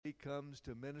comes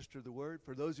to minister the word.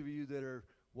 For those of you that are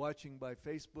watching by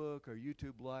Facebook or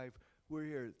YouTube Live, we're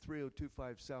here at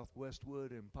 3025 South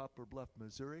Westwood in Poplar Bluff,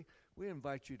 Missouri. We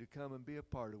invite you to come and be a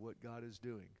part of what God is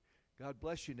doing. God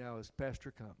bless you now as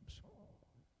Pastor comes.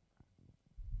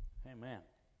 Amen.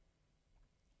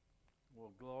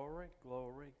 Well, glory,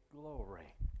 glory,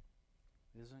 glory.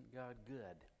 Isn't God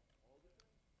good?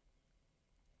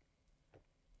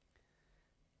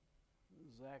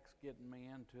 Zach's getting me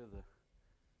into the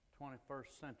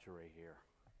 21st century here.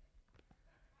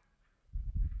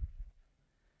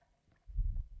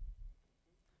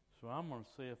 So I'm going to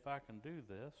see if I can do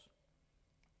this.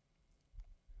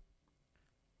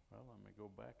 Well, let me go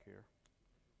back here.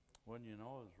 Wouldn't you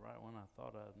know, it was right when I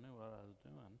thought I knew what I was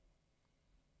doing.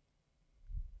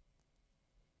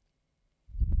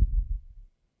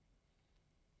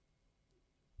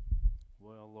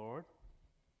 Well, Lord,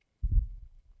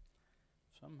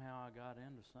 somehow I got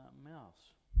into something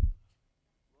else.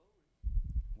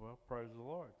 Well, praise the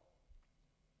Lord.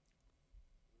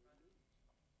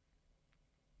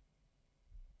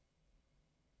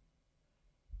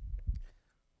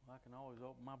 Well, I can always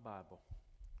open my Bible.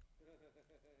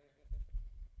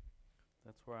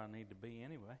 That's where I need to be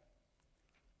anyway.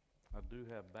 I do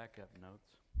have backup notes.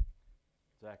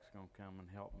 Zach's going to come and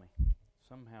help me.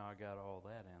 Somehow I got all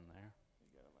that in there. You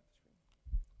got it on the screen.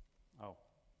 Oh.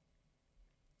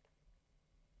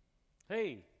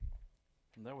 Hey,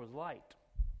 there was light.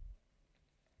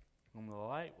 And the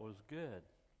light was good.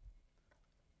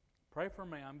 Pray for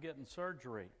me. I'm getting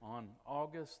surgery on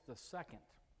August the 2nd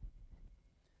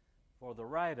for the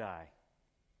right eye.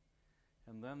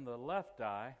 And then the left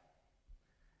eye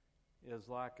is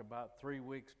like about 3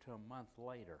 weeks to a month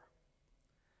later.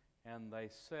 And they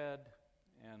said,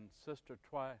 and Sister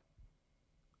Twyla,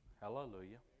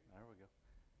 hallelujah, there we go.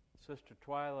 Sister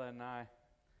Twyla and I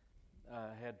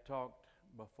had talked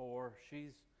before.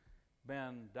 She's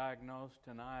been diagnosed,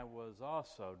 and I was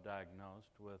also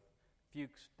diagnosed with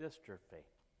Fuchs dystrophy,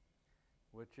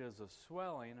 which is a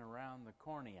swelling around the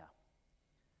cornea.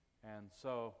 And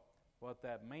so what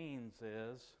that means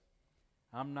is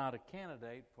I'm not a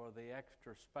candidate for the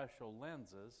extra special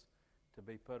lenses to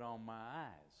be put on my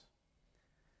eyes,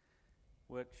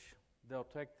 which they'll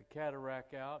take the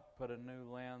cataract out, put a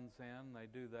new lens in. They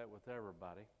do that with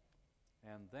everybody.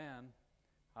 And then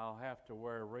I'll have to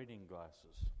wear reading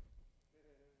glasses.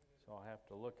 So I'll have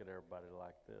to look at everybody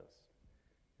like this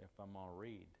if I'm going to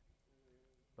read.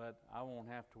 But I won't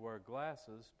have to wear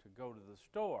glasses to go to the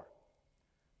store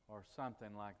or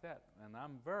something like that. And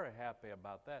I'm very happy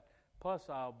about that. Plus,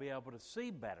 I'll be able to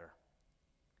see better,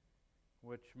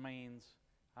 which means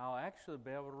I'll actually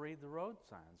be able to read the road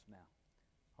signs now.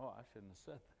 Oh, I shouldn't have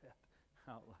said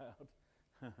that out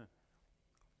loud.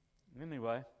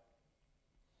 Anyway,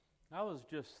 I was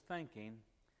just thinking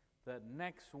that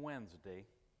next Wednesday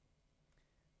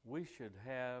we should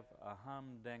have a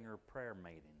humdinger prayer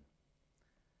meeting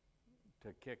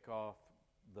to kick off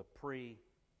the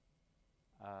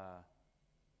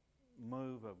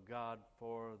move of God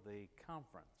for the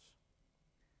conference.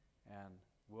 And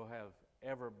we'll have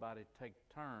everybody take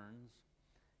turns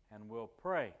and we'll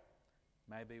pray.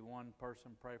 Maybe one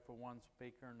person pray for one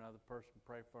speaker, another person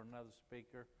pray for another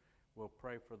speaker. We'll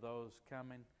pray for those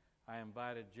coming. I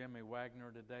invited Jimmy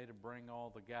Wagner today to bring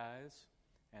all the guys,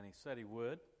 and he said he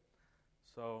would.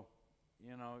 So,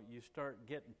 you know, you start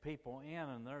getting people in,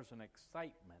 and there's an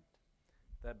excitement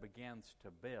that begins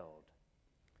to build.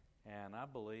 And I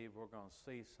believe we're going to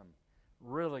see some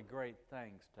really great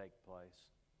things take place.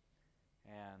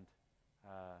 And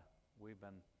we've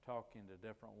been talking to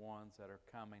different ones that are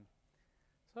coming.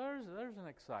 So there's an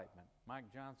excitement.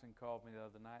 Mike Johnson called me the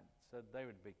other night and said they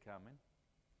would be coming.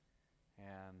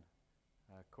 And,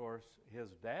 of course, his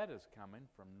dad is coming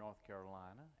from North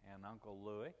Carolina, and Uncle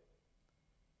Louie.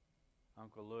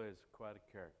 Uncle Louie is quite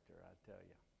a character, I tell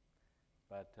you.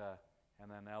 But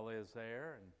and then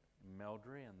Eleazar and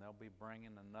Mildred, and they'll be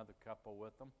bringing another couple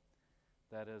with them.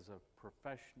 That is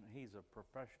he's a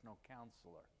professional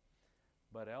counselor.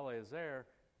 But Eleazar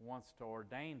wants to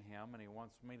ordain him, and he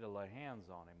wants me to lay hands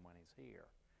on him when he's here.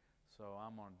 So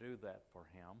I'm going to do that for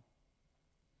him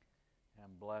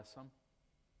and bless him.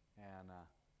 And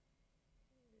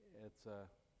it's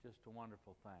just a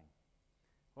wonderful thing.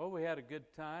 Well, we had a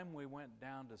good time. We went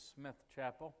down to Smith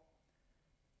Chapel,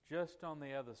 just on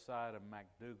the other side of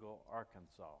McDougall,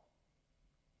 Arkansas.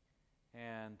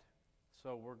 And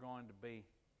so we're going to be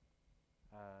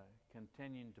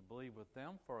continuing to believe with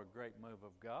them for a great move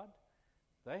of God.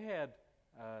 They had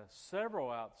several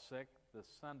out sick the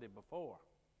Sunday before.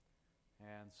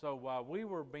 And so while we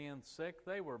were being sick,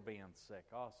 they were being sick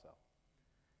also.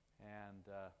 And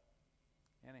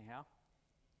anyhow,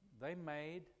 they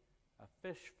made a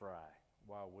fish fry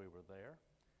while we were there,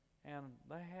 and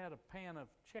they had a pan of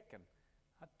chicken.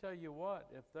 I tell you what,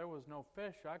 if there was no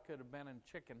fish, I could have been in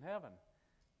chicken heaven.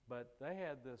 But they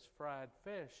had this fried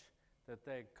fish that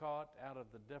they had caught out of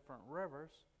the different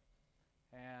rivers,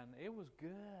 and it was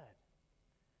good.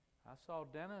 I saw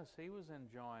Dennis, he was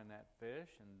enjoying that fish,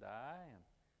 and Di and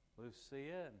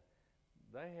Lucia, and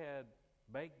they had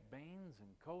baked beans and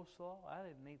coleslaw. I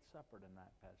didn't eat supper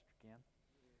tonight, Pastor Ken.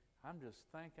 I'm just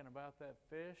thinking about that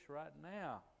fish right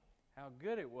now, how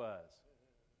good it was.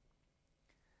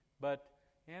 But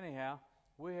anyhow,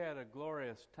 we had a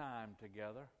glorious time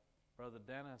together. Brother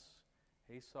Dennis,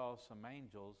 he saw some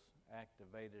angels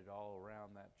activated all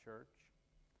around that church.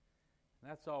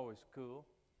 And that's always cool.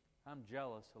 I'm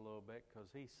jealous a little bit because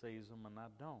he sees them and I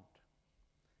don't.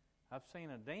 I've seen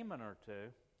a demon or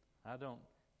two. I don't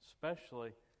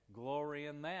especially glory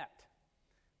in that.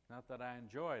 Not that I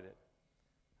enjoyed it.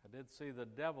 I did see the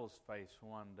devil's face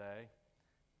one day.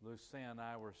 Lucia and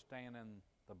I were staying in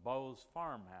the Bowes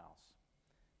farmhouse.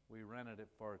 We rented it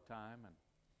for a time,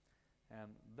 and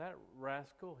that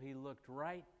rascal, he looked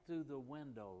right through the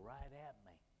window, right at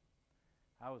me.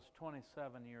 I was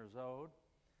 27 years old.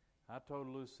 I told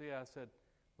Lucia, I said,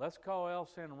 let's call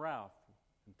Elsie and Ralph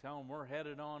and tell them we're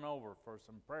headed on over for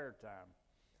some prayer time.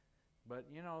 But,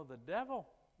 you know, the devil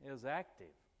is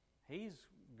active. He's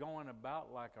going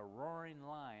about like a roaring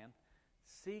lion,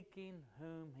 seeking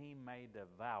whom he may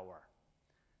devour.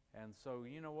 And so,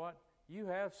 you know what? You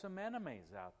have some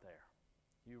enemies out there.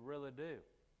 You really do.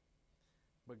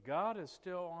 But God is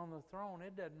still on the throne.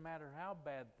 It doesn't matter how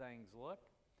bad things look.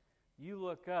 You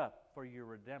look up, for your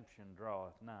redemption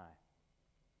draweth nigh.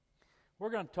 We're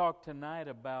going to talk tonight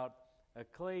about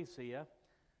ecclesia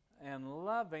and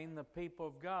loving the people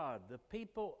of God, the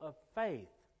people of faith,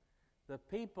 the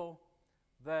people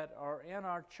that are in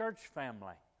our church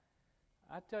family.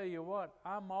 I tell you what,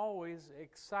 I'm always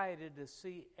excited to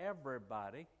see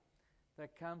everybody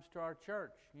that comes to our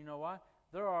church. You know why?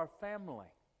 They're our family.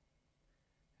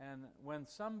 And when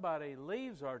somebody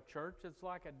leaves our church, it's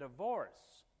like a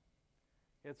divorce.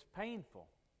 It's painful.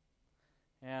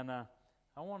 And I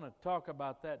want to talk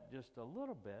about that just a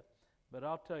little bit, but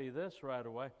I'll tell you this right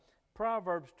away.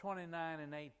 Proverbs 29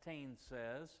 and 18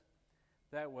 says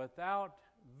that without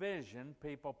vision,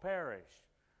 people perish,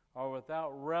 or without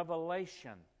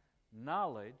revelation,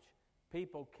 knowledge,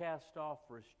 people cast off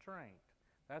restraint.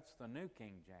 That's the New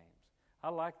King James. I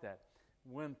like that.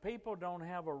 When people don't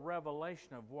have a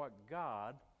revelation of what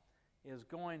God is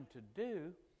going to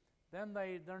do, then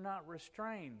they're not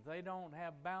restrained. They don't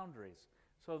have boundaries.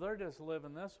 So they're just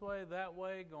living this way, that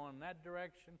way, going that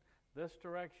direction, this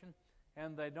direction,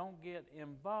 and they don't get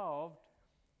involved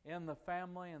in the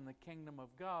family and the kingdom of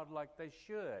God like they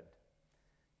should.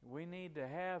 We need to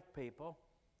have people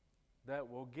that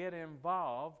will get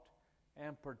involved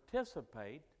and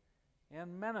participate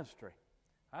in ministry.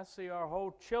 I see our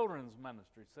whole children's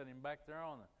ministry sitting back there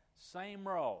on the same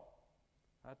row.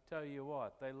 I tell you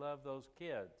what, they love those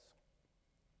kids.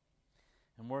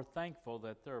 And we're thankful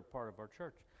that they're a part of our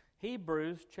church.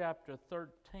 Hebrews chapter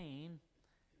 13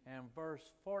 and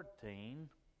verse 14,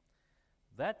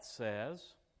 that says,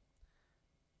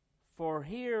 for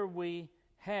here we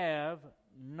have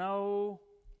no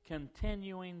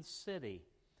continuing city,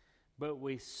 but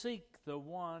we seek the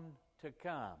one to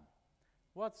come.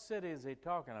 What city is he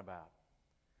talking about?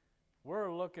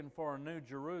 We're looking for a new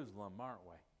Jerusalem, aren't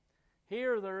we?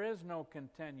 Here there is no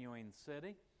continuing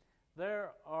city.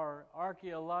 There are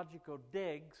archaeological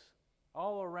digs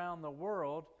all around the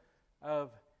world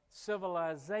of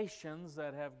civilizations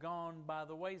that have gone by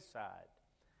the wayside.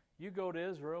 You go to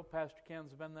Israel, Pastor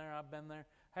Ken's been there, I've been there.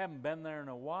 I haven't been there in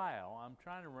a while. I'm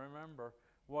trying to remember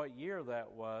what year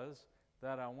that was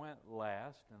that I went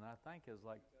last, and I think it was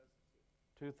like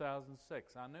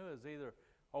 2006. I knew it was either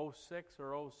 06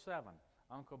 or 07.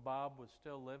 Uncle Bob was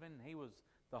still living. He was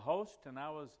the host, and I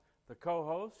was the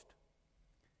co-host.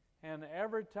 And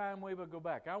every time we would go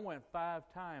back, I went 5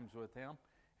 times with him,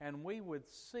 and we would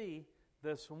see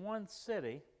this one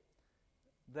city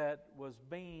that was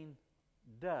being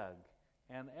dug.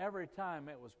 And every time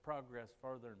it was progress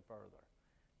further and further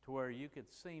to where you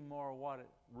could see more what it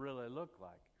really looked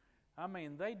like. I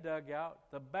mean, they dug out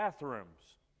the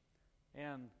bathrooms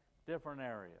in different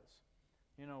areas,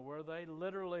 you know, where they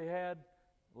literally had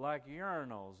like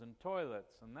urinals and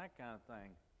toilets and that kind of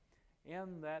thing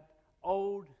in that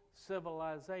old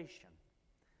civilization.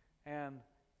 And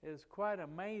it's quite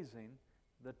amazing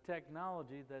the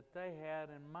technology that they had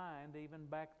in mind even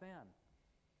back then.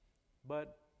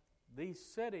 But these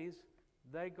cities,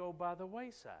 they go by the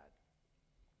wayside.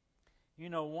 You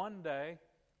know, one day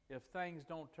if things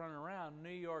don't turn around, New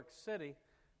York City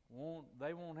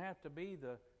won't have to be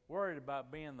worried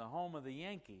about being the home of the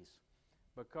Yankees,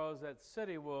 because that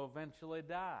city will eventually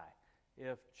die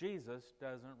if Jesus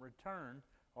doesn't return,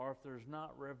 or if there's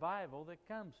not revival that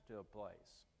comes to a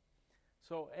place.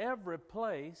 So every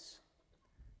place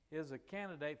is a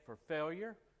candidate for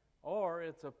failure, or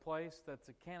it's a place that's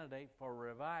a candidate for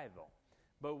revival.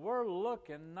 But we're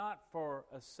looking not for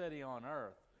a city on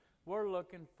earth. We're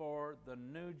looking for the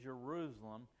new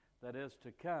Jerusalem that is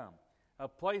to come, a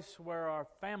place where our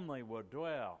family will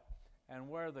dwell and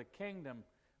where the kingdom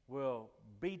will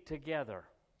be together.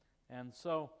 And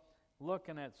so,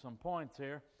 looking at some points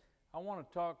here, I want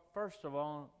to talk, first of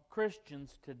all,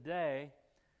 Christians today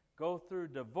go through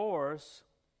divorce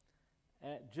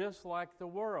just like the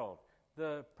world.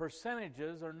 The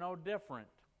percentages are no different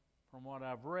from what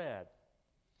I've read.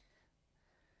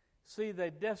 See, they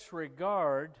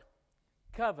disregard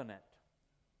covenant.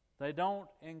 They don't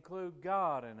include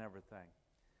God in everything.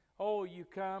 Oh, you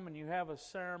come and you have a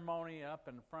ceremony up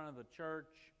in front of the church,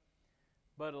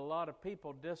 but a lot of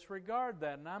people disregard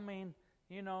that. And I mean,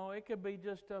 you know, it could be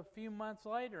just a few months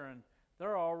later and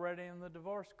they're already in the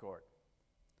divorce court.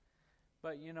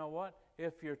 But you know what?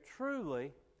 If you're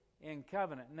truly in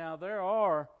covenant, now there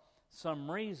are some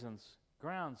reasons,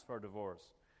 grounds for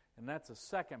divorce, and that's a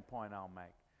second point I'll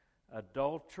make.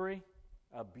 Adultery,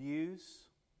 abuse,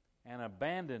 and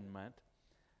abandonment,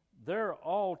 they're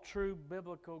all true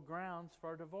biblical grounds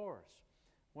for divorce.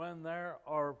 When there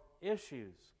are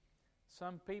issues,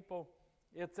 some people,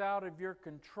 it's out of your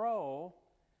control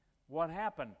what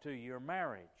happened to your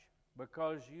marriage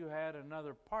because you had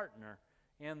another partner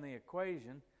in the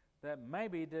equation that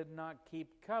maybe did not keep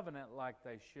covenant like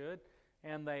they should,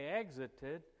 and they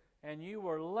exited, and you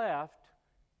were left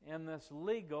in this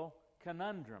legal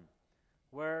conundrum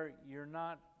where you're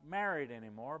not married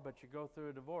anymore, but you go through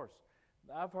a divorce.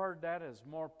 I've heard that is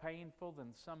more painful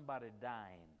than somebody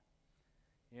dying.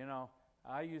 You know,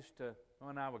 I used to,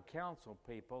 when I would counsel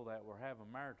people that were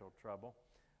having marital trouble,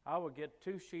 I would get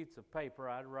 2 sheets of paper.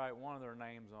 I'd write one of their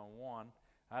names on one.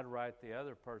 I'd write the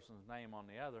other person's name on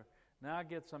the other. Now I'd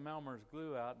get some Elmer's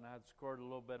glue out and I'd squirt a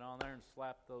little bit on there and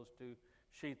slap those 2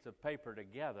 sheets of paper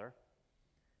together.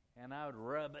 And I would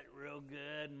rub it real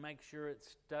good and make sure it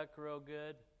stuck real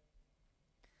good.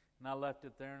 And I left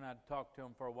it there and I'd talk to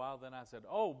them for a while. Then I said,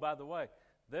 oh, by the way,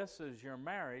 this is your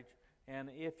marriage, and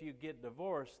if you get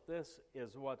divorced, this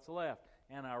is what's left.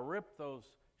 And I ripped those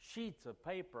sheets of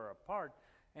paper apart,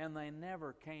 and they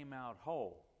never came out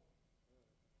whole.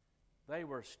 They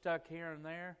were stuck here and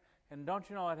there. And don't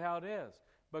you know how it is?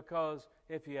 Because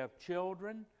if you have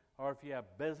children or if you have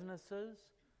businesses,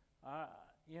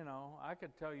 you know, I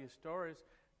could tell you stories.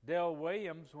 Dale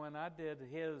Williams, when I did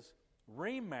his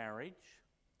remarriage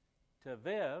to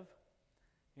Viv,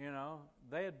 you know,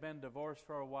 they had been divorced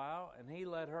for a while, and he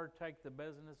let her take the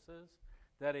businesses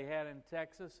that he had in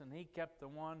Texas, and he kept the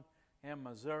one in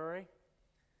Missouri.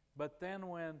 But then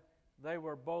when they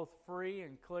were both free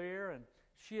and clear, and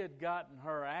she had gotten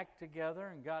her act together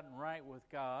and gotten right with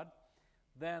God,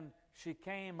 then she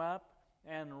came up,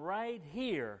 and right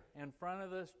here in front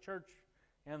of this church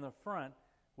in the front,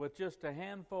 with just a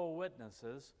handful of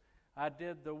witnesses, I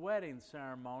did the wedding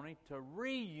ceremony to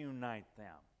reunite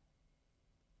them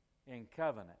in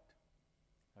covenant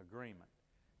agreement.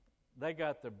 They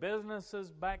got their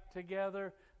businesses back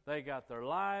together. They got their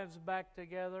lives back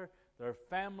together. Their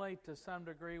family, to some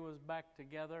degree, was back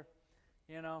together.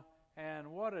 You know, and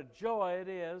what a joy it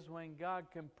is when God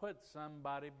can put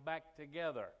somebody back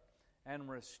together and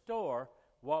restore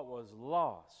what was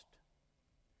lost.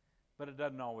 But it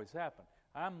doesn't always happen.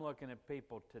 I'm looking at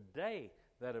people today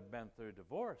that have been through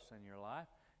divorce in your life,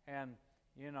 and,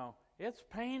 you know, it's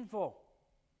painful.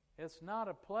 It's not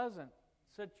a pleasant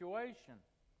situation.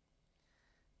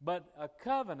 But a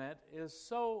covenant is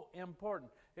so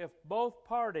important. If both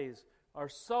parties are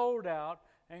sold out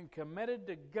and committed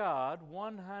to God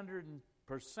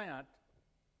 100%,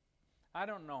 I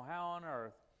don't know how on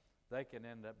earth they can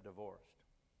end up divorced.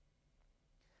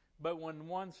 But when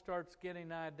one starts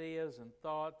getting ideas and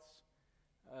thoughts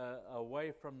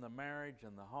away from the marriage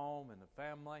and the home and the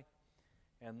family,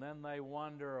 and then they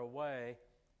wander away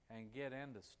and get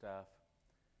into stuff,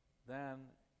 then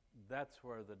that's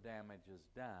where the damage is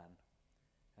done.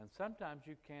 And sometimes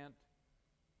you can't,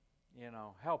 you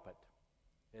know, help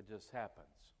it. It just happens.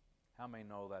 How many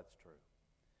know that's true?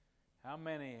 How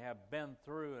many have been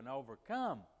through and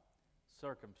overcome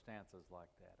circumstances like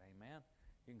that? Amen?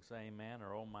 You can say amen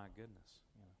or oh my goodness.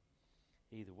 You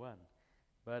know, either one.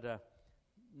 But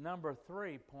number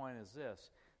 3 point is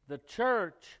this. The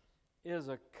church is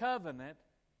a covenant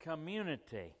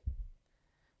community.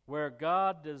 where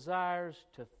God desires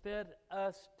to fit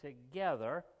us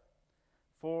together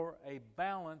for a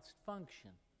balanced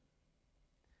function.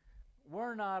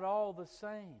 We're not all the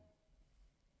same.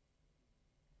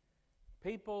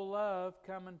 People love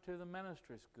coming to the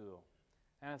ministry school,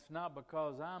 and it's not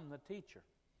because I'm the teacher.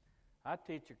 I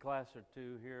teach a class or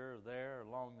two here or there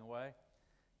along the way,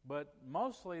 but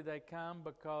mostly they come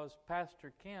because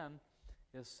Pastor Ken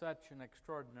is such an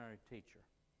extraordinary teacher.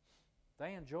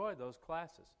 They enjoy those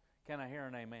classes. Can I hear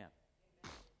an amen?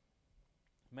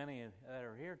 Many that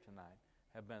are here tonight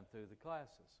have been through the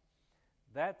classes.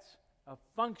 That's a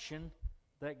function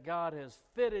that God has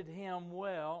fitted him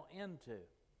well into.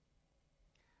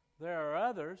 There are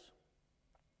others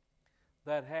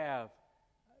that have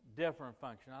different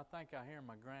function. I think I hear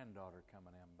my granddaughter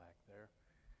coming in back there.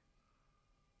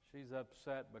 She's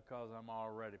upset because I'm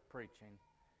already preaching.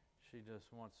 She just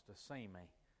wants to see me.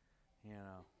 You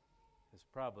know, it's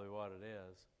probably what it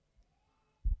is.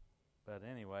 But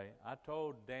anyway, I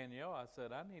told Danielle, I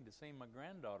said, I need to see my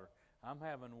granddaughter. I'm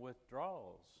having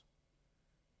withdrawals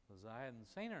because I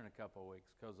hadn't seen her in a couple of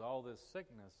weeks because of all this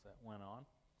sickness that went on.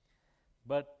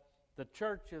 But the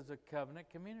church is a covenant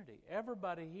community.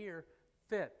 Everybody here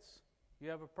fits. You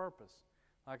have a purpose.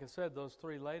 Like I said, those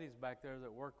three ladies back there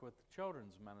that work with the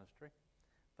children's ministry,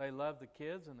 they love the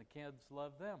kids and the kids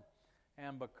love them.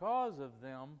 And because of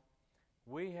them,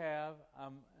 we have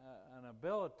an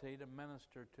ability to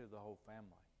minister to the whole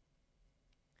family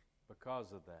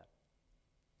because of that.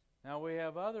 Now we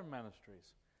have other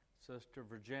ministries. Sister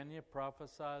Virginia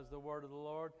prophesies the word of the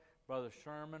Lord. Brother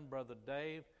Sherman, Brother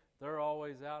Dave, they're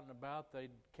always out and about. They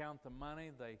count the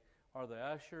money. They are the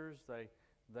ushers. They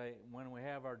when we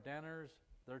have our dinners,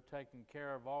 they're taking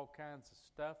care of all kinds of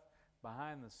stuff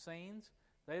behind the scenes.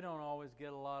 They don't always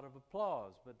get a lot of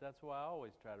applause, but that's why I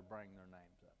always try to bring their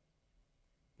names up.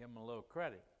 Give them a little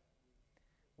credit.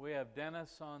 We have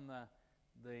Dennis on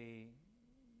the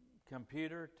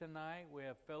computer tonight. We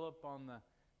have Philip on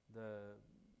the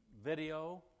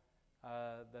video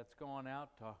that's going out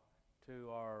to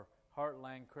our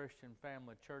Heartland Christian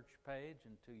Family Church page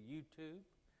and to YouTube.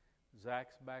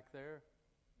 Zach's back there.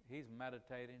 He's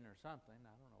meditating or something.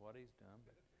 I don't know what he's doing,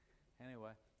 but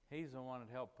anyway, he's the one that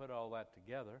helped put all that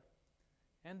together.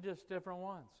 And just different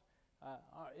ones.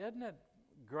 Isn't it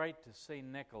great to see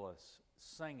Nicholas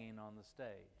singing on the stage?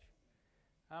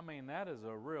 I mean, that is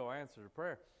a real answer to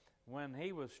prayer. When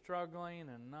he was struggling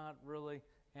and not really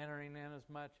entering in as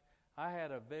much, I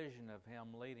had a vision of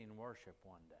him leading worship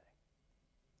one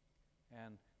day.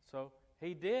 And so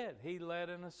he did. He led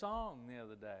in a song the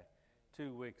other day,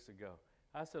 2 weeks ago.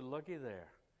 I said, looky there.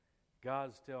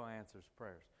 God still answers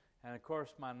prayers. And of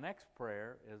course, my next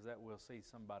prayer is that we'll see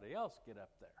somebody else get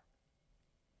up there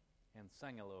and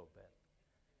sing a little bit.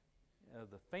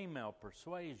 The female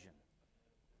persuasion.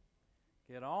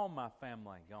 Get all my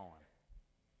family going.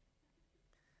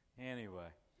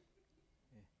 Anyway,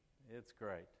 it's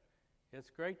great. It's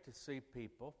great to see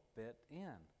people fit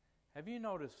in. Have you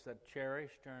noticed that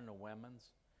Cherish during the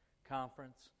women's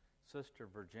conference, Sister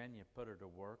Virginia put her to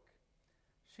work?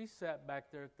 She sat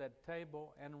back there at that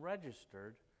table and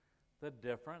registered the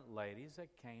different ladies that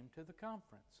came to the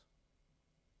conference.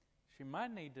 She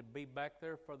might need to be back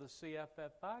there for the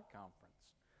CFFI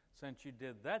conference. Since you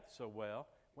did that so well,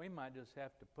 we might just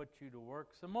have to put you to work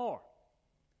some more.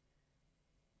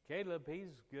 Caleb,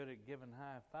 he's good at giving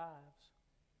high fives.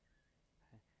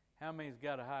 How many's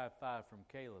got a high five from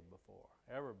Caleb before?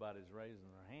 Everybody's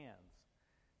raising their hands.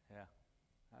 Yeah,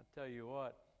 I tell you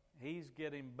what, he's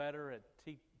getting better at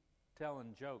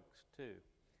telling jokes too.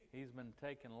 He's been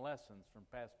taking lessons from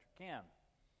Pastor Ken,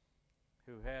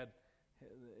 who had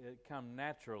it come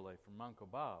naturally from Uncle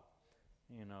Bob.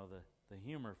 You know, the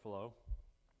humor flow.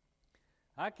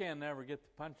 I can never get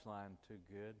the punchline too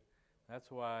good. That's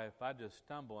why if I just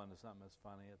stumble into something that's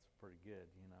funny, it's pretty good,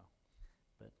 you know.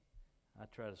 But I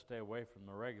try to stay away from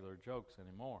the regular jokes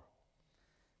anymore.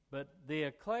 But the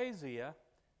ecclesia,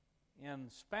 in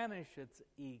Spanish it's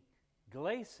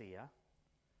iglesia,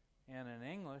 and in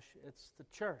English it's the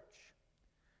church.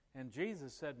 And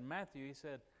Jesus said in Matthew, he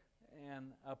said,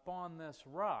 and upon this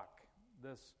rock,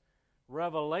 this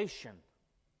revelation,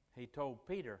 he told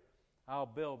Peter, I'll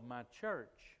build my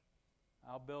church.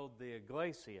 I'll build the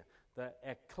iglesia, the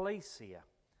ecclesia,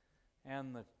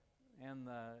 and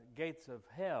the gates of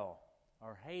hell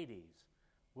or Hades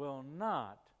will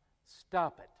not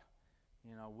stop it.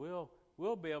 You know,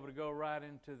 we'll be able to go right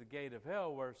into the gate of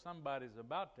hell where somebody's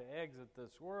about to exit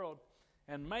this world,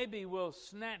 and maybe we'll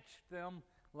snatch them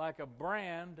like a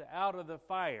brand out of the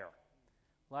fire,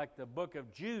 like the book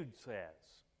of Jude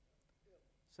says.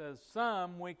 It says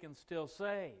some we can still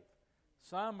save.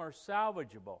 Some are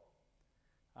salvageable.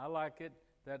 I like it,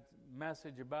 that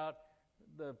message about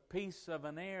the piece of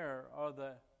an ear or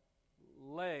the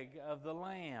leg of the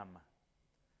lamb.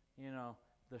 You know,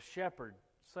 the shepherd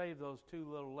saved those two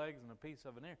little legs and a piece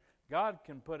of an ear. God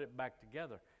can put it back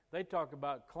together. They talk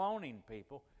about cloning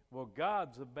people. Well,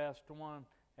 God's the best one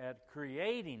at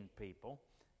creating people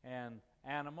and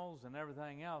animals and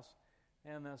everything else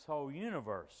in this whole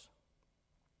universe.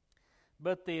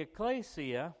 But the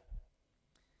ecclesia,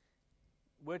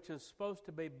 which is supposed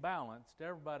to be balanced,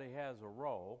 everybody has a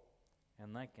role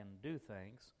and they can do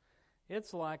things.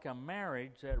 It's like a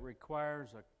marriage that requires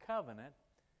a covenant.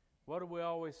 What do we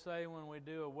always say when we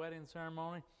do a wedding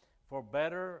ceremony? For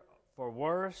better, for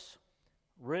worse,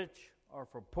 rich or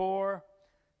for poor,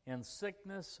 in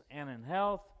sickness and in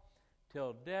health,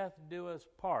 till death do us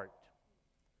part.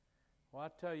 Well, I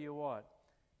tell you what,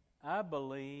 I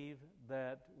believe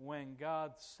that when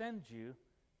God sends you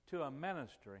to a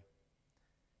ministry,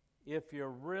 if you're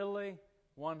really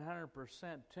 100%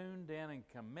 tuned in and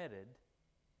committed,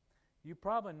 you're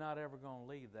probably not ever going to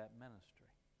leave that ministry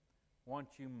once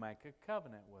you make a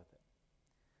covenant with it.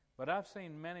 But I've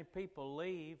seen many people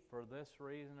leave for this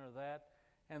reason or that,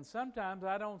 and sometimes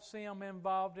I don't see them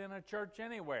involved in a church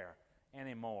anywhere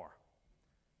anymore.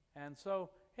 And so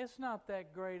it's not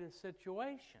that great a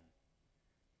situation.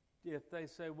 If they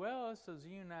say, well, this is the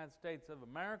United States of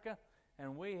America,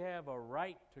 and we have a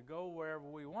right to go wherever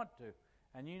we want to.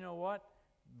 And you know what?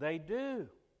 They do.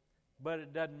 But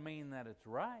it doesn't mean that it's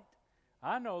right.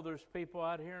 I know there's people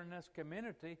out here in this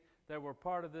community that were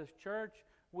part of this church.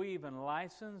 We even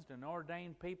licensed and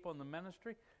ordained people in the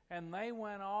ministry, and they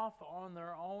went off on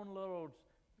their own little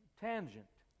tangent.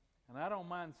 And I don't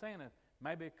mind saying it.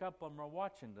 Maybe a couple of them are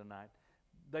watching tonight.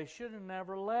 They should have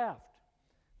never left.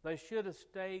 They should have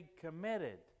stayed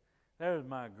committed. There's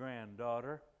my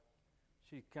granddaughter.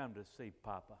 She's come to see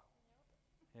Papa.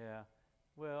 Yeah.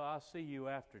 Well, I'll see you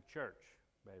after church,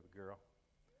 baby girl.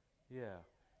 Yeah.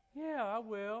 Yeah, I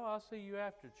will. I'll see you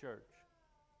after church.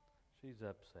 She's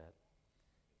upset.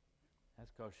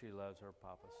 That's because she loves her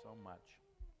Papa so much.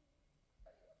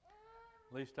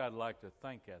 At least I'd like to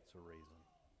think that's the reason.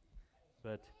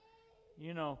 But,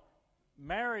 you know,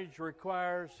 marriage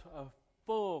requires a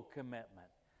full commitment.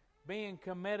 Being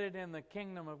committed in the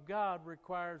kingdom of God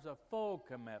requires a full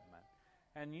commitment.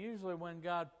 And usually when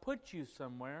God puts you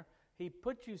somewhere, He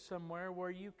puts you somewhere where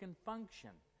you can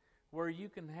function, where you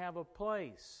can have a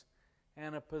place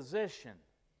and a position.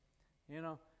 You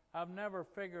know, I've never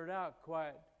figured out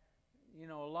quite, you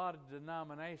know, a lot of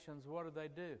denominations, what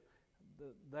do?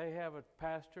 They have a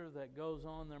pastor that goes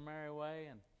on their merry way,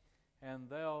 and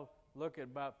they'll look at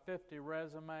about 50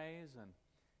 resumes,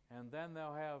 and then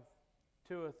they'll have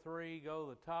 2 or 3 go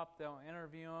to the top. They'll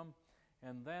interview them,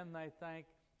 and then they think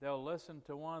they'll listen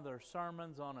to one of their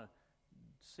sermons on a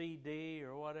CD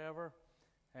or whatever,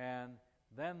 and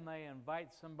then they invite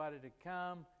somebody to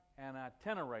come and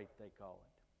itinerate, they call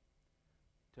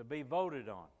it, to be voted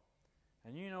on.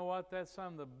 And you know what? That's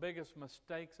some of the biggest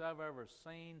mistakes I've ever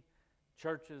seen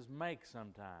churches make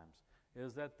sometimes,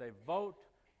 is that they vote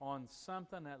on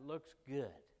something that looks good,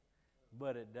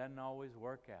 but it doesn't always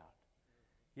work out.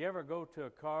 You ever go to a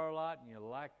car lot and you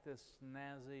like this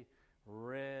snazzy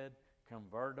red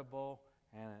convertible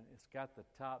and it's got the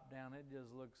top down, it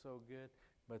just looks so good,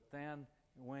 but then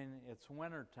when it's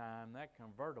wintertime, that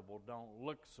convertible don't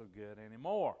look so good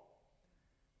anymore.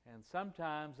 And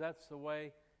sometimes that's the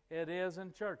way it is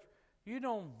in church. You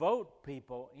don't vote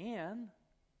people in.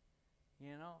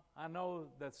 You know, I know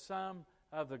that some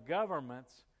of the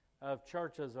governments of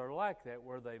churches are like that,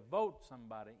 where they vote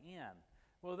somebody in.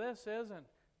 Well, this isn't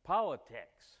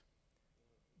politics,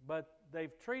 but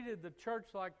they've treated the church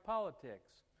like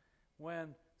politics.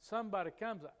 When somebody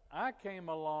comes, I came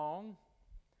along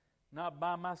not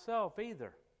by myself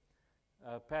either.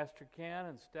 Pastor Ken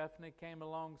and Stephanie came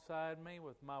alongside me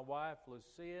with my wife,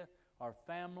 Lucia, our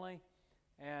family,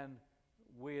 and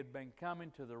we had been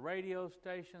coming to the radio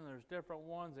station. There's different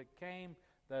ones that came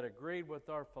that agreed with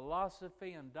our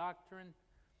philosophy and doctrine.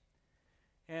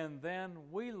 And then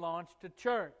we launched a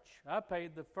church. I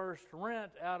paid the first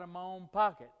rent out of my own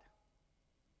pocket.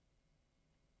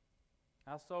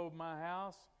 I sold my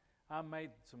house. I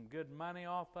made some good money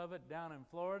off of it down in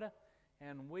Florida,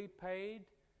 and we paid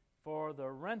for the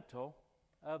rental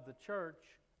of the church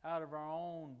out of our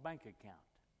own bank account.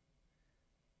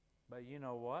 But you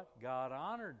know what? God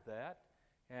honored that,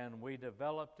 and we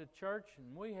developed a church,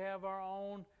 and we have our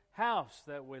own house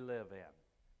that we live in,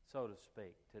 so to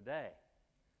speak, today.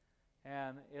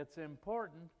 And it's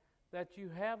important that you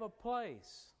have a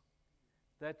place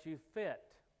that you fit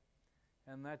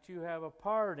and that you have a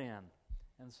part in.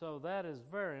 And so that is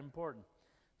very important.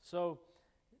 So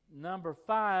number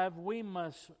 5, we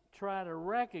must try to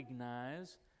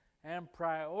recognize and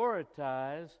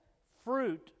prioritize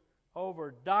fruit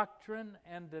over doctrine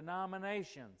and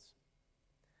denominations.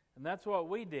 And that's what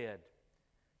we did,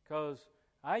 because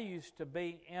I used to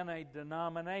be in a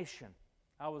denomination.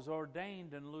 I was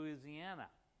ordained in Louisiana.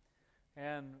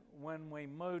 And when we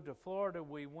moved to Florida,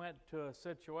 we went to a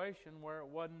situation where it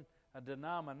wasn't a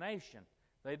denomination.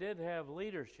 They did have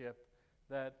leadership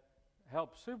that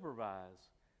helped supervise.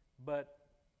 But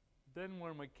then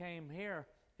when we came here,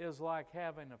 it was like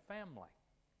having a family.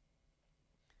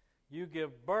 You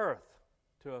give birth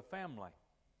to a family.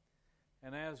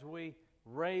 And as we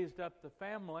raised up the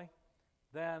family,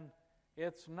 then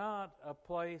it's not a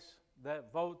place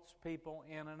that votes people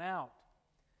in and out.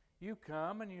 You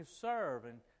come and you serve,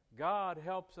 and God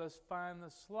helps us find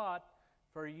the slot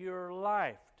for your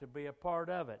life to be a part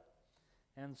of it.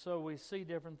 And so we see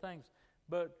different things.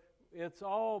 But it's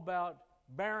all about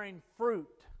bearing fruit,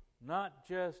 not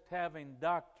just having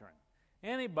doctrine.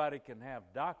 Anybody can have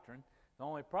doctrine. The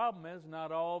only problem is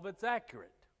not all of it's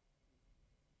accurate.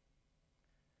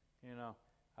 You know,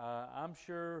 I'm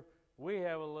sure we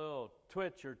have a little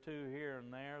twitch or two here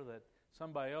and there that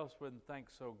somebody else wouldn't think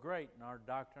so great in our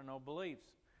doctrinal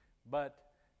beliefs. But,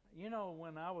 you know,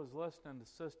 when I was listening to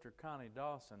Sister Connie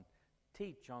Dawson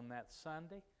teach on that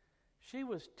Sunday, she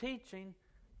was teaching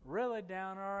really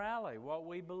down our alley what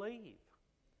we believe.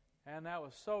 And that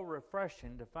was so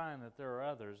refreshing to find that there are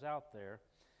others out there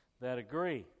that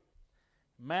agree.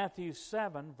 Matthew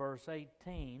 7, verse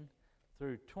 18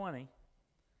 through 20.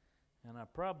 And I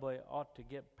probably ought to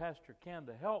get Pastor Ken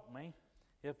to help me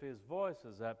if his voice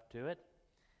is up to it,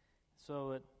 so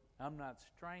that I'm not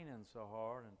straining so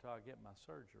hard until I get my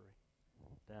surgery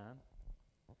done.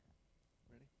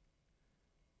 Ready?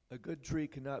 A good tree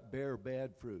cannot bear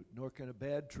bad fruit, nor can a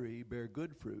bad tree bear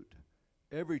good fruit.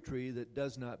 Every tree that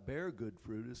does not bear good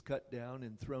fruit is cut down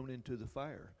and thrown into the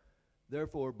fire.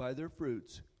 Therefore, by their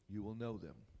fruits you will know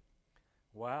them.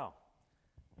 Wow.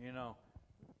 You know,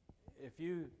 if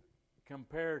you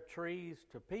compare trees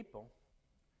to people,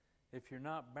 if you're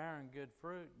not bearing good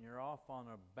fruit and you're off on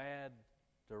a bad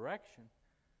direction,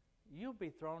 you'll be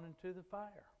thrown into the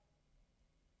fire.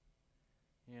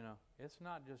 You know, it's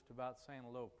not just about saying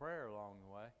a little prayer along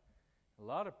the way. A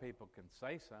lot of people can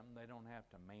say something. They don't have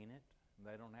to mean it.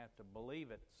 They don't have to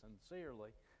believe it sincerely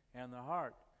in their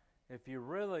heart. If you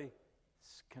really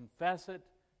confess it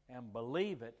and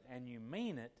believe it and you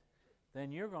mean it,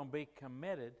 then you're going to be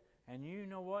committed. And you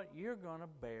know what? You're going to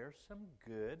bear some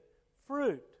good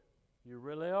fruit. You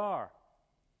really are.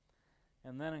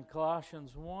 And then in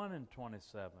Colossians 1 and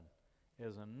 27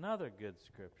 is another good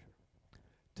scripture.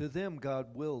 To them God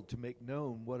willed to make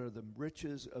known what are the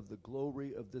riches of the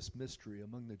glory of this mystery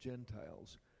among the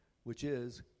Gentiles, which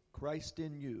is Christ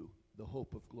in you, the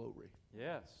hope of glory.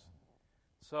 Yes.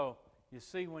 So, you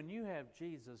see, when you have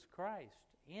Jesus Christ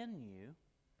in you,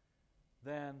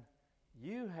 then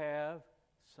you have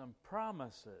some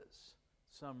promises,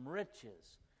 some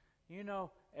riches. You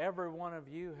know, every one of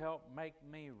you helped make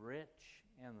me rich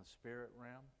in the spirit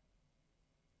realm.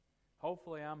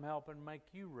 Hopefully I'm helping make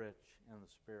you rich in the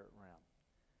spirit realm.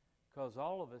 Because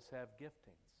all of us have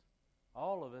giftings.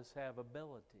 All of us have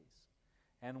abilities.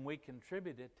 And we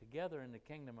contribute it together in the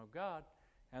kingdom of God.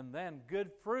 And then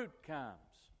good fruit comes.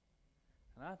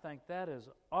 And I think that is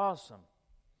awesome.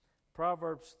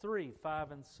 Proverbs 3,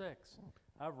 5, and 6.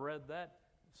 I've read that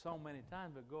so many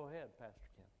times, but go ahead, Pastor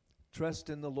Ken. Trust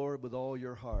in the Lord with all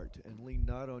your heart, and lean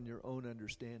not on your own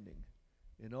understanding.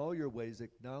 In all your ways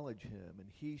acknowledge him, and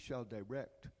he shall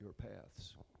direct your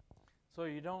paths. So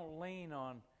you don't lean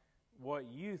on what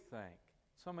you think.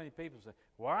 So many people say,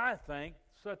 well, I think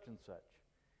such and such.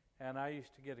 And I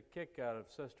used to get a kick out of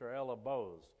Sister Ella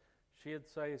Bowes. She'd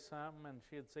say something, and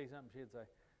she'd say something, she'd say,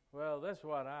 well, this is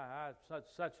what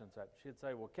such and such. She'd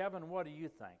say, well, Kevin, what do you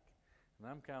think? And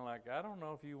I'm kind of like, I don't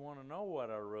know if you want to know what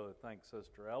I really think,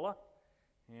 Sister Ella,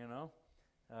 you know,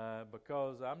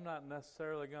 because I'm not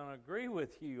necessarily going to agree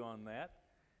with you on that,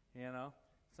 you know.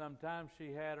 Sometimes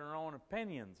she had her own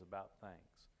opinions about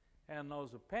things. And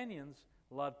those opinions,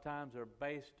 a lot of times, are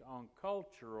based on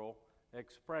cultural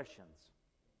expressions,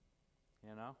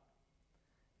 you know.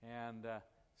 And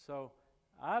so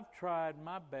I've tried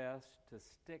my best to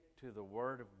stick to the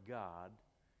Word of God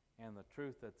and the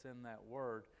truth that's in that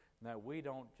Word, and that we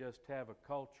don't just have a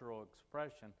cultural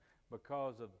expression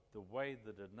because of the way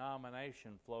the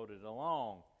denomination floated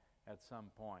along at some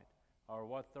point or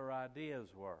what their ideas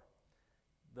were.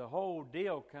 The whole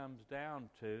deal comes down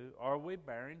to, are we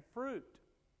bearing fruit?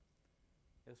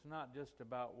 It's not just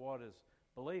about what is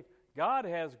believed. God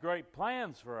has great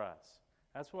plans for us.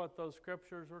 That's what those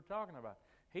scriptures were talking about.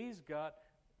 He's got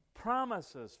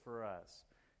promises for us.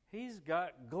 He's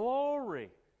got glory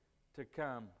to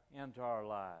come into our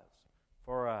lives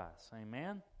for us.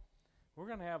 Amen? We're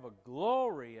going to have a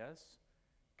glorious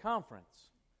conference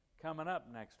coming up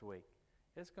next week.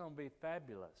 It's going to be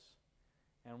fabulous.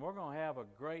 And we're going to have a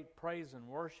great praise and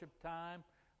worship time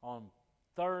on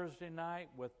Thursday night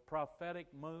with prophetic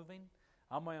moving.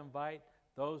 I'm going to invite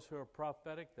those who are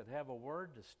prophetic that have a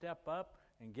word to step up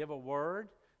and give a word.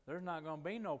 There's not going to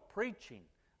be no preaching.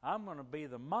 I'm going to be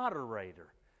the moderator.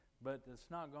 But it's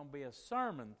not going to be a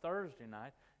sermon Thursday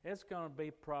night. It's going to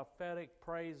be prophetic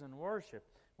praise and worship.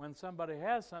 When somebody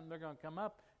has something, they're going to come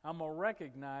up. I'm going to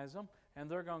recognize them, and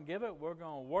they're going to give it. We're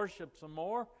going to worship some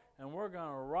more, and we're going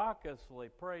to raucously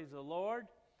praise the Lord.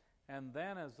 And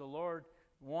then as the Lord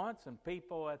wants, and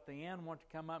people at the end want to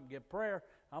come up and give prayer,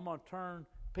 I'm going to turn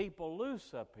people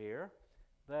loose up here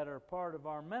that are part of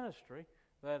our ministry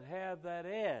that have that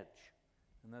edge,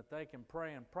 and that they can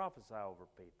pray and prophesy over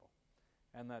people,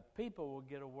 and that people will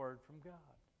get a word from God.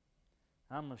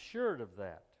 I'm assured of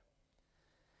that.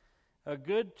 A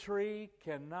good tree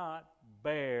cannot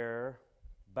bear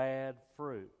bad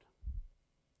fruit.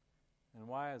 And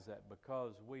why is that?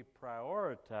 Because we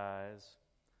prioritize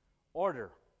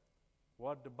order.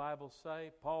 What did the Bible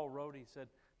say? Paul wrote, he said,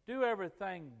 do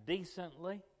everything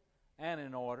decently and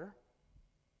in order.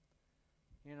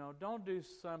 You know, don't do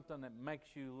something that makes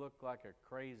you look like a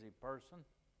crazy person.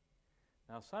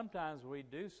 Now, sometimes we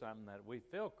do something that we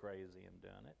feel crazy in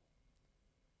doing it.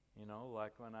 You know,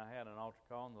 like when I had an altar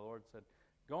call and the Lord said,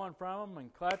 go in front of them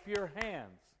and clap your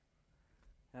hands.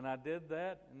 And I did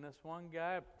that, and this one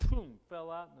guy, boom,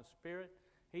 fell out in the spirit.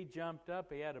 He jumped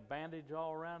up. He had a bandage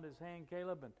all around his hand,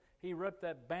 Caleb, and he ripped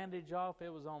that bandage off.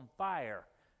 It was on fire.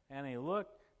 And he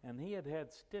looked, and he had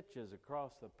had stitches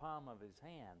across the palm of his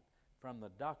hand from the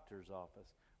doctor's office.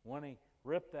 When he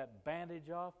ripped that bandage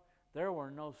off, there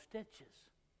were no stitches.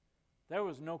 There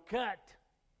was no cut.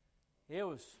 It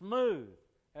was smooth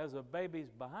as a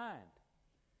baby's behind.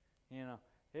 You know,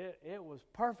 it was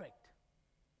perfect.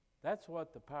 That's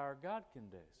what the power of God can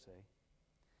do, see?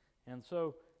 And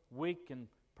so we can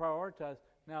prioritize.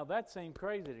 Now, that seemed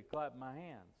crazy to clap my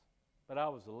hands, but I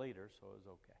was the leader, so it was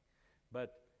okay.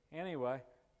 But anyway,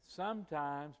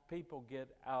 sometimes people get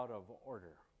out of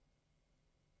order.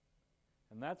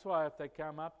 And that's why if they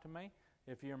come up to me,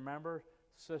 if you remember,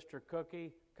 Sister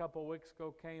Cookie a couple weeks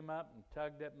ago came up and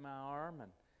tugged at my arm,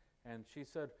 and she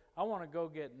said, I want to go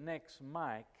get Nick's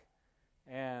mic,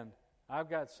 and I've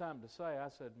got something to say. I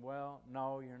said, well,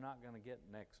 no, you're not going to get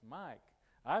Nick's mic.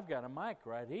 I've got a mic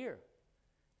right here,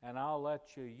 and I'll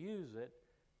let you use it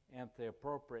at the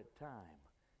appropriate time.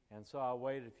 And so I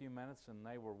waited a few minutes, and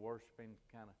they were worshiping,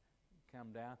 kind of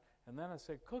come down. And then I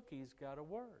said, Cookie's got a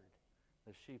word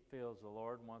that she feels the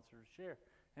Lord wants her to share.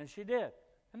 And she did.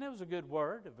 And it was a good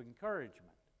word of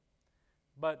encouragement.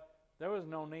 But there was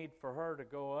no need for her to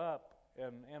go up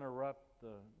and interrupt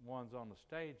the ones on the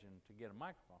stage and to get a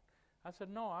microphone. I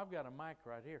said, no, I've got a mic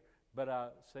right here.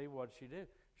 But see what she did?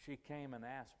 She came and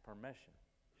asked permission.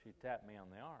 She tapped me on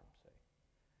the arm, see?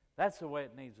 That's the way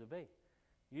it needs to be.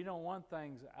 You don't want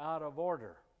things out of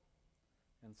order.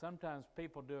 And sometimes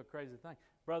people do a crazy thing.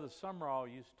 Brother Summerall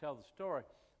used to tell the story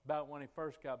about when he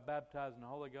first got baptized in the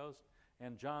Holy Ghost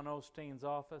in John Osteen's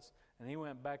office, and he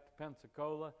went back to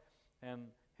Pensacola, and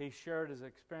he shared his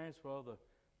experience. Well,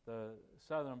 the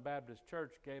Southern Baptist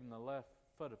Church gave him the left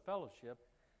foot of fellowship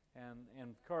and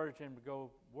encouraged him to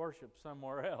go worship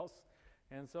somewhere else.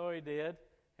 And so he did,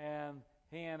 and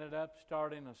he ended up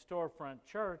starting a storefront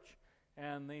church,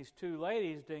 and these two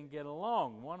ladies didn't get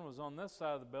along. One was on this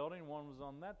side of the building, one was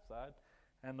on that side,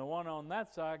 and the one on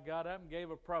that side got up and gave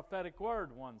a prophetic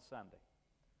word one Sunday.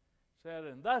 Said,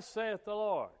 and thus saith the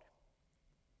Lord.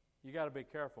 You got to be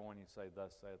careful when you say,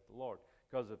 thus saith the Lord,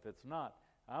 because if it's not,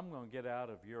 I'm going to get out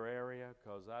of your area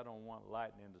because I don't want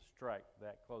lightning to strike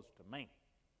that close to me.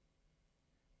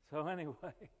 So anyway,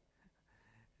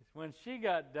 when she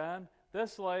got done,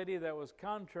 this lady that was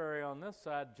contrary on this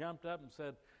side jumped up and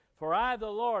said, for I, the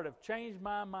Lord, have changed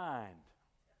my mind.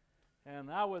 And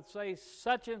I would say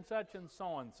such and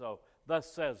so,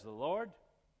 thus says the Lord.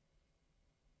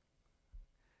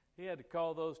 He had to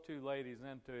call those two ladies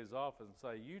into his office and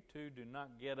say, you two do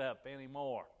not get up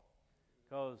anymore.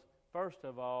 Because, first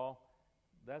of all,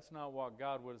 that's not what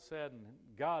God would have said, and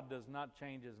God does not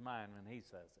change his mind when he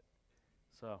says it.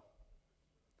 So,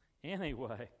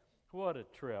 anyway, what a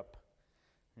trip.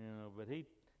 You know, but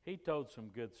he told some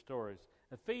good stories.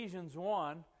 Ephesians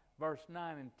 1, verse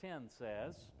 9 and 10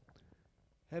 says,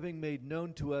 having made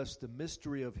known to us the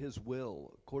mystery of his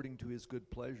will, according to his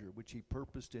good pleasure, which he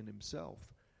purposed in himself,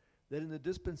 that in the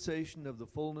dispensation of the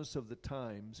fullness of the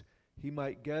times he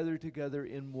might gather together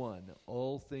in one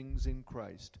all things in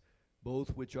Christ,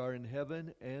 both which are in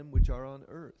heaven and which are on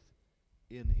earth,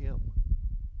 in him.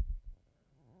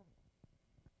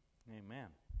 Amen.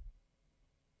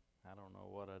 I don't know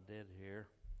what I did here.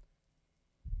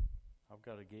 I've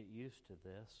got to get used to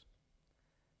this.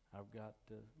 I've got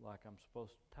to, like I'm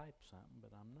supposed to type something,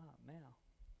 but I'm not now.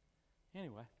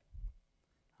 Anyway,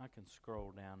 I can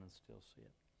scroll down and still see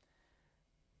it.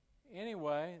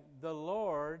 Anyway, the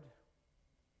Lord,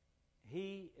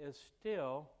 He is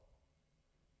still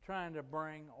trying to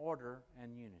bring order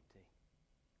and unity.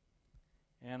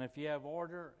 And if you have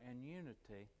order and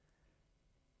unity,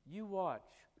 you watch.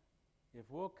 If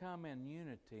we'll come in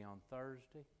unity on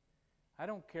Thursday, I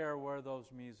don't care where those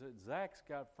Zach's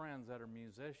got friends that are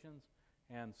musicians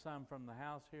and some from the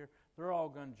house here. They're all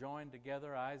going to join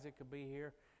together. Isaac will be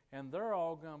here. And they're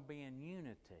all going to be in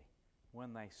unity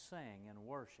when they sing and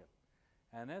worship.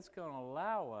 And it's going to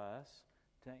allow us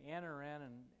to enter in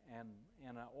and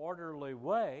in an orderly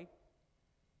way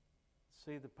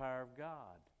see the power of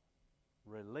God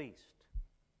released.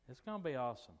 It's going to be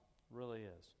awesome. It really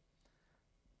is.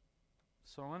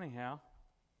 So anyhow,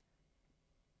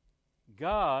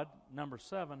 God, number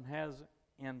 7, has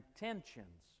intentions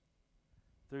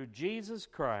through Jesus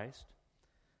Christ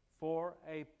for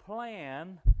a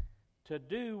plan to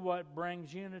do what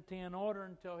brings unity and order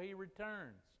until He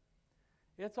returns.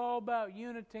 It's all about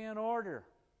unity and order.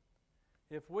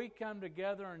 If we come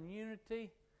together in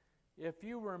unity, if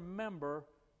you remember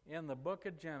in the book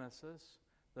of Genesis,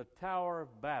 the Tower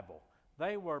of Babel,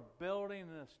 they were building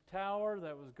this tower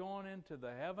that was going into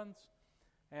the heavens,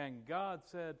 and God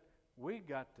said, we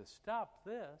got to stop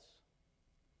this.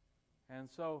 And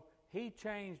so He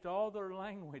changed all their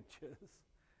languages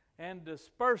and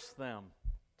dispersed them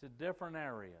to different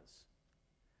areas.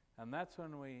 And that's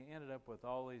when we ended up with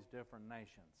all these different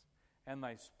nations. And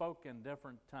they spoke in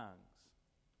different tongues.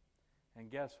 And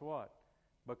guess what?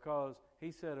 Because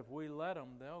He said if we let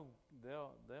them, they'll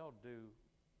be able to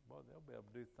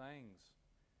do things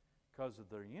because of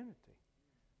their unity.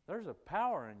 There's a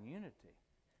power in unity.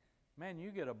 Man,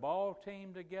 you get a ball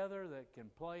team together that can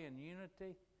play in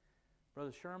unity.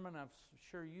 Brother Sherman, I'm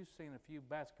sure you've seen a few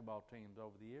basketball teams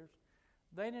over the years.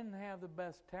 They didn't have the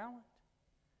best talent,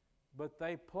 but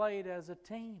they played as a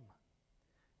team,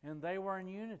 and they were in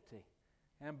unity.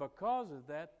 And because of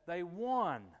that, they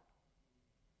won.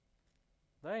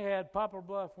 Poplar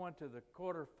Bluff went to the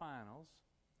quarterfinals,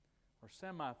 or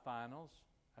semifinals,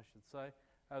 I should say,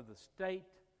 of the state,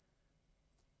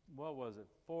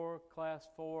 class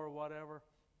 4, whatever,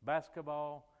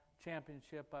 basketball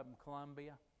championship up in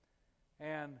Columbia.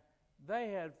 And they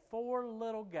had 4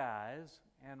 little guys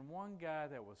and one guy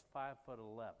that was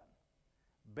 5'11".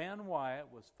 Ben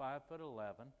Wyatt was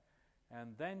 5'11",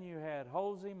 and then you had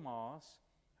Hosey Moss,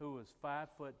 who was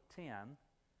 5'10",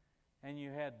 and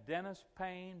you had Dennis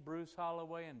Payne, Bruce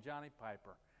Holloway, and Johnny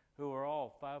Piper, who were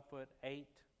all 5'8"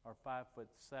 or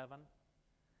 5'7".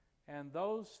 And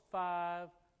those 5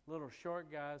 little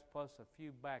short guys plus a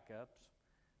few backups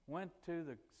went to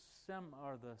the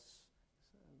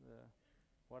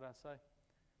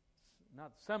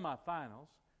semifinals.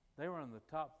 They were in the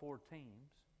top 4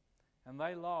 teams, and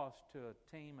they lost to a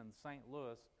team in St.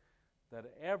 Louis that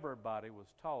everybody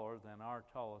was taller than our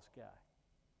tallest guy.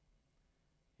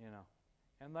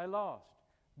 And they lost.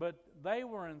 But they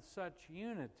were in such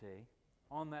unity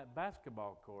on that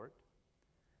basketball court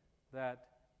that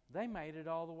they made it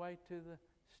all the way to the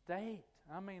state.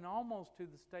 I mean, almost to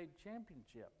the state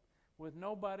championship with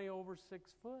nobody over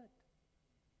 6 foot.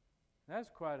 That's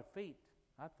quite a feat,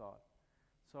 I thought.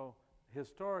 So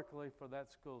historically, for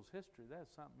that school's history,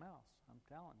 that's something else, I'm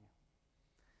telling you.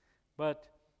 But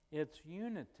it's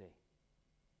unity.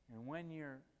 And when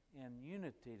you're in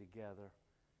unity together,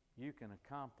 you can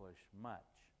accomplish much.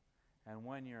 And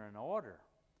when you're in order,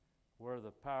 where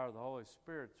the power of the Holy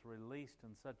Spirit's released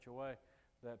in such a way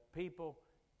that people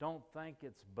don't think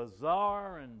it's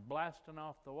bizarre and blasting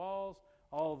off the walls,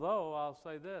 although I'll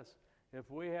say this, if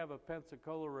we have a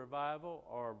Pensacola revival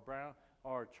or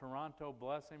a Toronto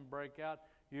blessing breakout,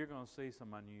 you're going to see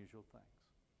some unusual things.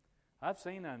 I've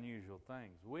seen unusual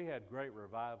things. We had great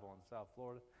revival in South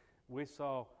Florida. We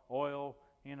saw oil,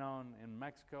 in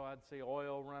Mexico I'd see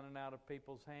oil running out of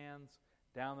people's hands,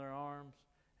 down their arms,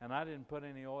 and I didn't put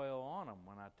any oil on them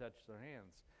when I touched their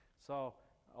hands. Saw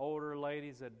older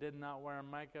ladies that did not wear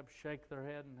makeup shake their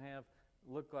head and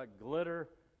look like glitter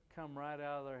come right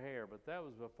out of their hair. But that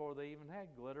was before they even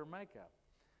had glitter makeup.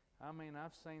 I mean,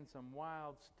 I've seen some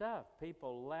wild stuff.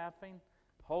 People laughing,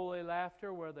 holy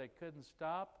laughter where they couldn't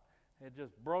stop. It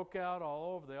just broke out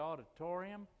all over the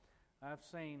auditorium. I've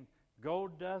seen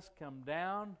gold dust come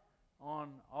down on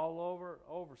all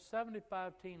over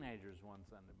 75 teenagers one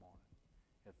Sunday morning.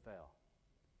 It fell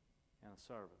in a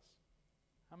service.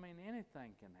 I mean,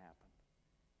 anything can happen.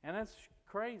 And it's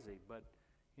crazy, but,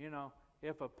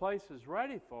 if a place is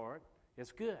ready for it,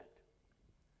 it's good.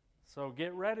 So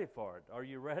get ready for it. Are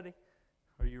you ready?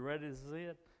 Are you ready to see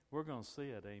it? We're going to see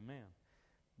it, amen.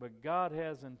 But God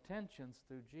has intentions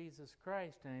through Jesus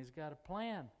Christ, and He's got a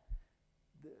plan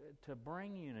to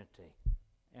bring unity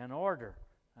and order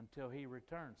until He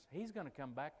returns. He's going to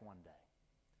come back one day.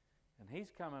 And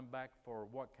He's coming back for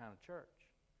what kind of church?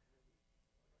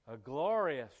 A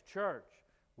glorious church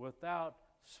without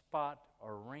spot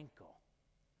or wrinkle.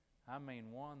 I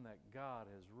mean, one that God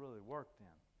has really worked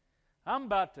in. I'm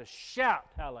about to shout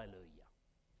hallelujah.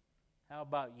 How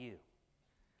about you?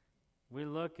 We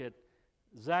look at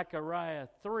Zechariah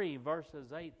 3,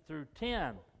 verses 8 through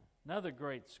 10. Another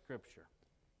great scripture.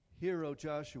 Hear, O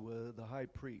Joshua, the high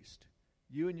priest,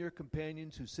 you and your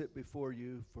companions who sit before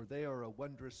you, for they are a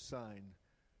wondrous sign.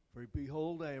 For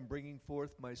behold, I am bringing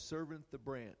forth my servant the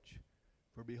branch.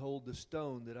 For behold, the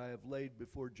stone that I have laid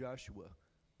before Joshua.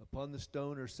 Upon the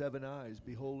stone are 7 eyes.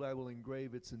 Behold, I will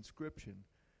engrave its inscription,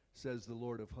 says the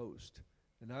Lord of hosts.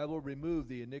 And I will remove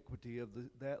the iniquity of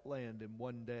that land in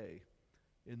one day.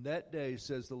 In that day,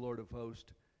 says the Lord of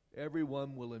hosts,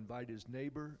 everyone will invite his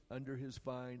neighbor under his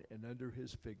vine and under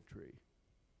his fig tree.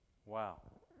 Wow.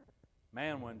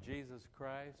 Man, when Jesus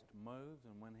Christ moves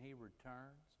and when He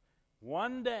returns,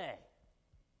 one day,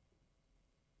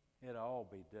 it'll all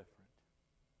be different.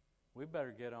 We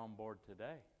better get on board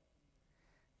today.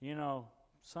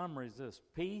 Some resist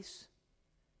peace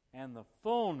and the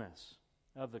fullness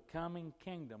of the coming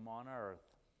kingdom on earth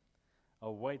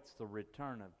awaits the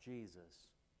return of Jesus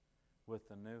with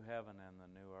the new heaven and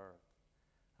the new earth.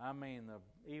 I mean,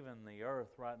 even the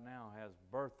earth right now has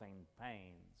birthing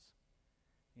pains,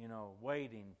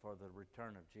 waiting for the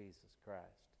return of Jesus Christ.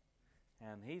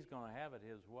 And He's going to have it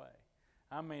His way.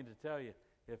 I mean to tell you,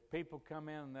 if people come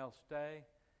in and they'll stay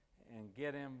and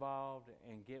get involved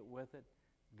and get with it,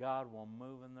 God will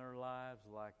move in their lives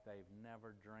like they've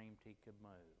never dreamed He could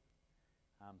move.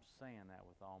 I'm saying that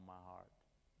with all my heart.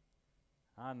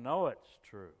 I know it's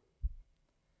true.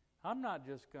 I'm not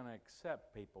just going to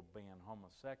accept people being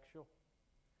homosexual.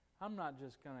 I'm not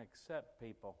just going to accept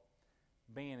people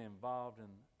being involved in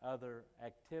other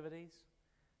activities,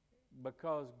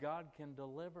 because God can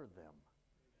deliver them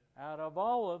out of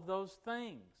all of those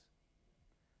things.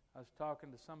 I was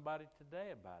talking to somebody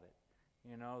today about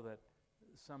it, that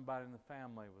somebody in the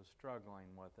family was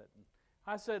struggling with it. And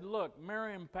I said, look,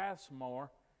 Miriam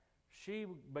Passmore, she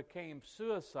became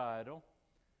suicidal,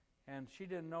 and she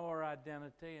didn't know her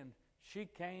identity, and she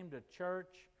came to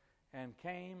church and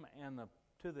came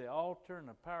to the altar, and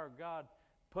the power of God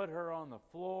put her on the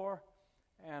floor,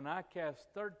 and I cast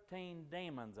 13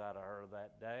 demons out of her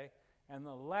that day, and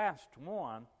the last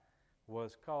one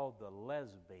was called the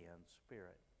lesbian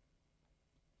spirit.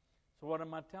 So what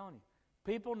am I telling you?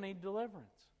 People need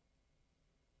deliverance,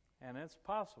 and it's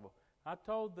possible. I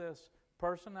told this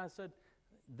person, I said,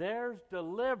 there's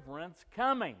deliverance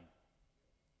coming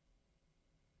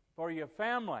for your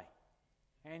family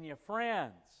and your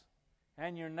friends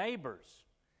and your neighbors.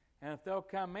 And if they'll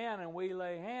come in and we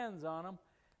lay hands on them,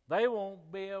 they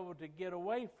won't be able to get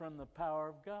away from the power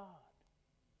of God,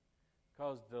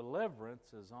 because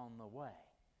deliverance is on the way.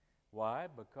 Why?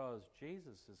 Because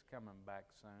Jesus is coming back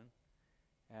soon,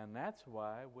 and that's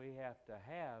why we have to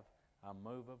have a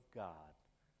move of God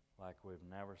like we've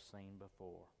never seen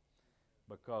before,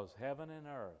 because heaven and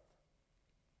earth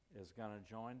is going to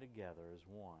join together as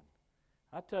one.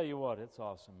 I tell you what, it's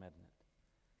awesome, isn't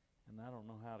it? And I don't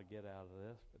know how to get out of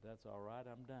this, but that's all right.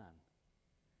 I'm done.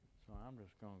 So I'm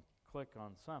just going to click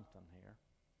on something here.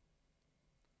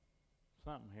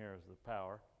 Something here is the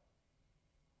power.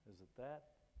 Is it that?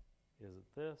 Is it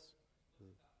this? Is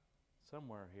it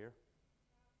somewhere here?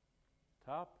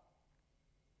 Top?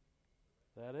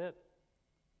 That it?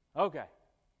 Okay.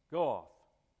 Go off.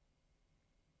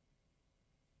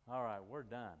 All right, we're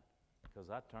done, because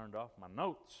I turned off my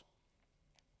notes.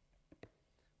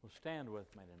 Well, stand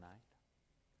with me tonight.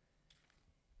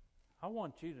 I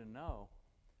want you to know,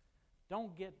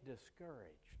 don't get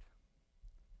discouraged.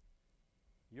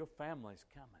 Your family's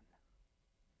coming.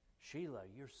 Sheila,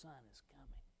 your son is coming.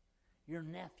 Your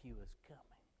nephew is coming.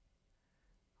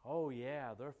 Oh, yeah,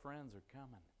 their friends are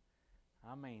coming.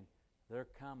 I mean, they're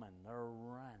coming. They're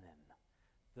running.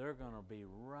 They're going to be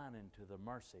running to the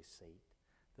mercy seat.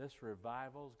 This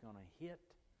revival's going to hit,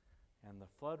 and the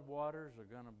flood waters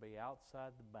are going to be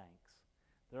outside the banks.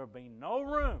 There'll be no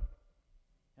room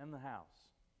in the house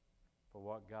for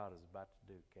what God is about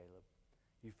to do, Caleb.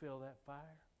 You feel that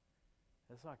fire?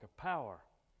 It's like a power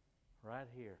right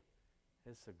here.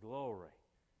 It's a glory.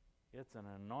 It's an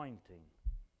anointing.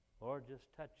 Lord, just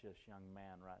touch this young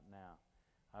man right now.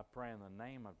 I pray in the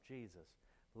name of Jesus.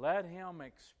 Let him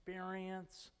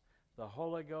experience the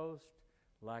Holy Ghost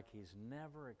like he's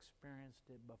never experienced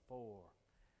it before.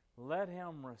 Let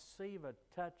him receive a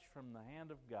touch from the hand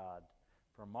of God,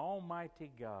 from Almighty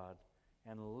God,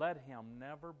 and let him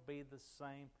never be the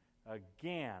same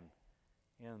again.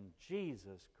 In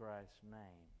Jesus Christ's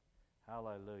name.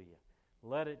 Hallelujah.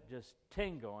 Let it just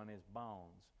tingle in his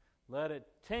bones. Let it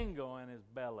tingle in his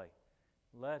belly.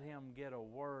 Let him get a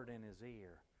word in his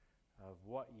ear of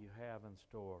what you have in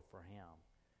store for him.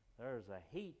 There's a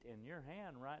heat in your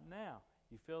hand right now.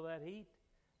 You feel that heat?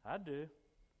 I do.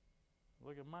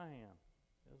 Look at my hand.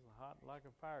 It's hot like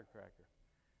a firecracker.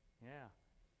 Yeah.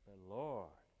 But Lord,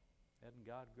 isn't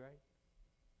God great?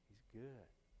 He's good.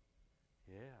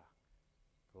 Yeah.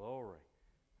 Glory.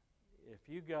 If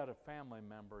you got a family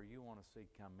member you want to see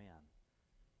come in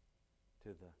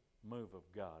to the move of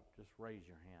God, just raise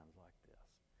your hands like this.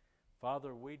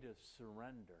 Father, we just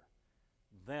surrender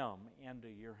them into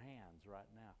your hands right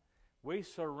now. We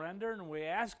surrender and we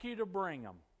ask you to bring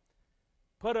them.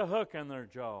 Put a hook in their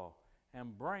jaw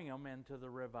and bring them into the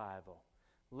revival.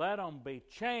 Let them be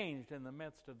changed in the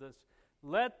midst of this.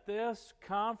 Let this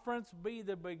conference be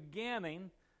the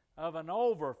beginning of an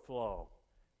overflow.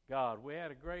 God, we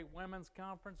had a great women's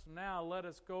conference. Now let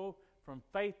us go from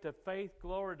faith to faith,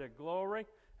 glory to glory,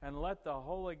 and let the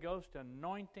Holy Ghost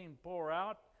anointing pour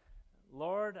out.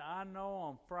 Lord, I know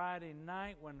on Friday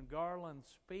night when Garland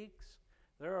speaks,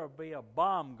 there will be a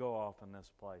bomb go off in this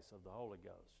place of the Holy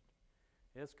Ghost.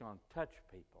 It's going to touch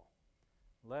people.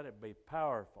 Let it be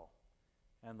powerful.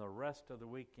 And the rest of the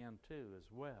weekend too as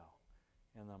well.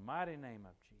 In the mighty name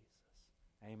of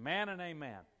Jesus. Amen and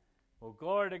amen. Well,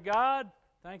 glory to God.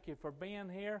 Thank you for being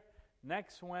here.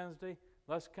 Next Wednesday,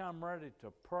 let's come ready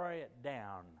to pray it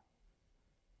down.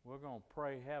 We're going to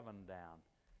pray heaven down.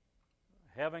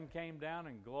 Heaven came down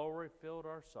and glory filled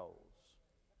our souls.